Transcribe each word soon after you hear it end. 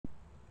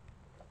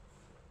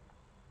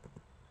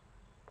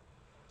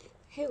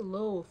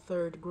Hello,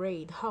 third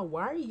grade. How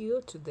are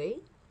you today?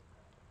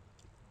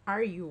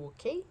 Are you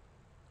okay?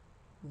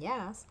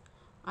 Yes,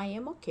 I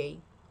am okay.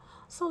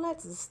 So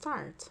let's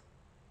start.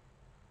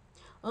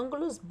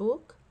 Anglo's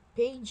book,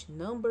 page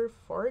number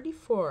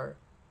 44.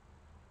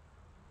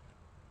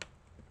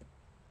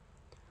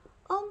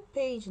 On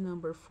page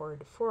number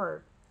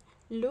 44,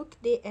 look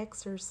the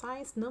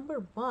exercise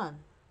number 1.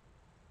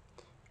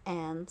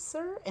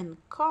 Answer and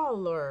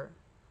color.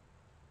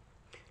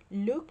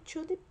 Look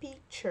to the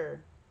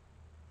picture.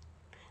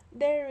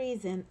 There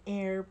is an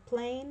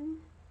airplane.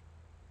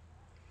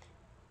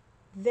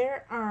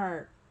 There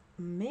are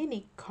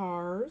many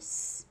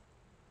cars,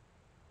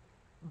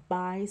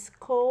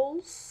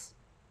 bicycles,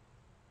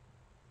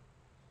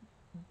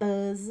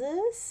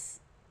 buses,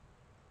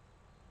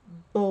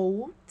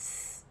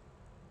 boats,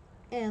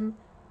 and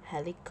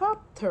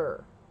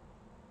helicopter.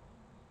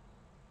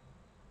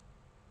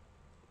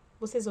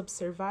 Vocês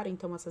observaram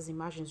então essas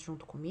imagens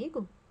junto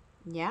comigo?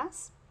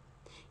 Yes?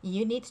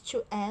 You need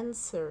to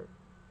answer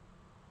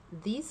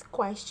these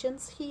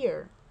questions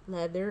here.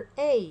 Letter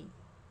A.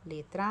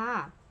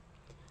 Letra A.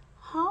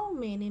 How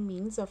many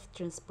means of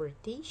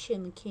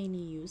transportation can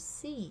you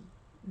see?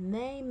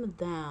 Name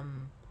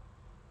them.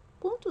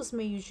 Quantos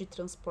meios de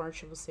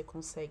transporte você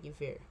consegue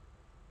ver?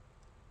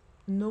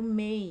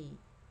 Nomeie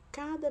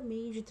cada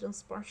meio de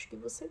transporte que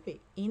você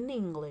vê. In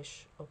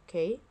English,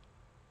 ok?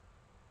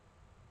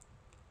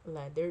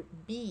 Letter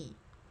B.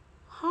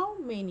 How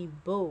many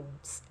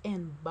boats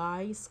and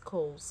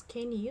bicycles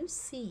can you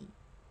see?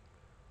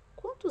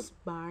 Quantos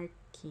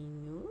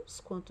barquinhos,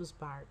 quantos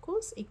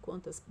barcos e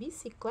quantas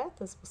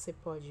bicicletas você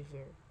pode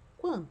ver?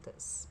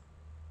 Quantas?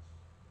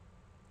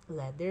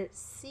 Letter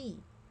C.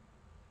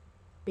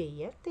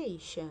 Pay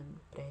attention,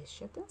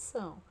 preste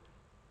atenção.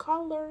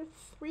 Color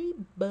 3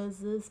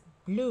 buses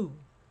blue.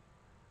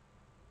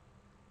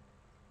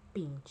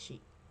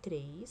 Pinte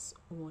 3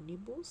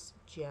 ônibus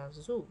de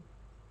azul.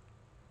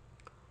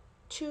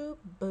 2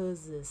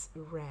 buses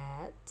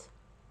red.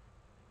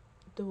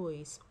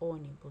 2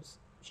 ônibus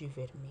de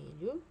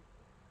vermelho.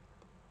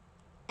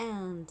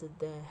 And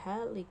the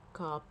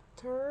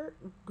helicopter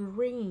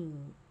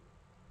green.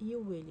 E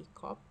o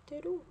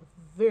helicóptero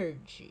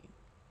verde.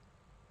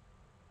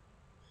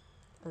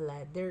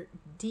 Letter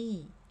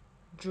D.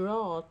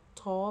 Draw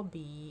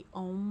Toby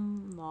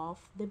on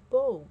of the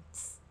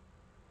boats.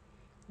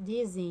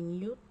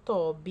 Desenhe o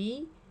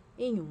Toby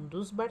em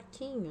dos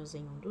barquinhos,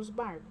 em dos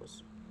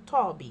barcos.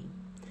 Toby.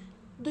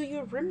 Do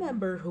you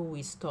remember who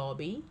is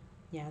Toby?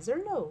 Yes or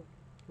no?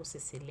 Você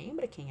se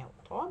lembra quem é o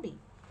Toby?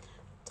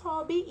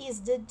 Toby is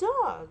the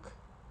dog.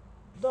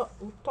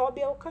 O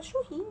Toby é o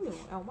cachorrinho,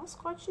 é o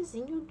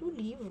mascotezinho do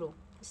livro,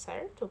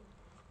 certo?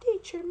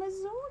 Teacher, mas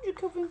onde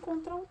que eu vou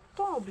encontrar o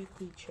Toby,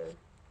 teacher?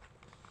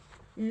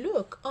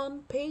 Look on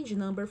page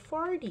number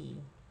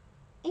 40.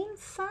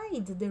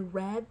 Inside the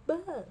red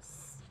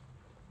bus.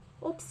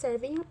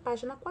 Observem a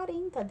página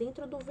 40,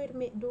 dentro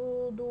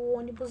do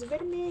ônibus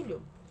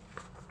vermelho.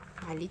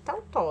 Ali está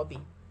o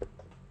Toby.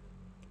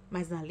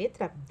 Mas na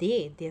letra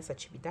D dessa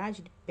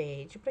atividade, ele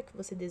pede para que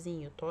você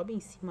desenhe o Toby em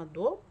cima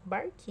do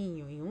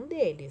barquinho, em um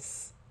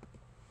deles.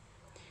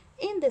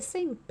 In the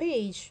same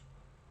page,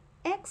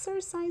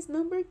 exercise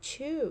number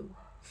 2.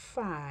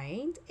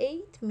 Find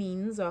 8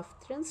 means of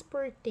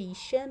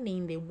transportation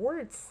in the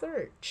word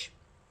search.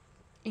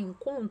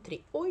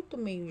 Encontre 8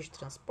 meios de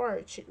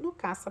transporte no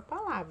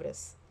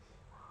caça-palavras.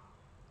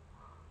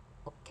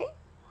 Ok?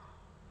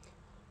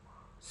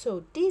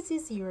 So this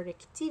is your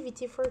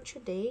activity for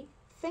today.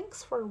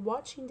 Thanks for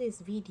watching this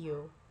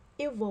video.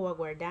 Eu vou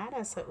aguardar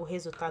o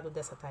resultado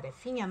dessa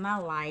tarefinha na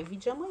live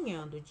de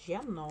amanhã, do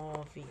dia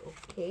 9,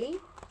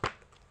 ok?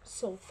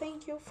 So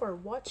thank you for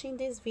watching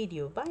this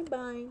video. Bye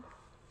bye!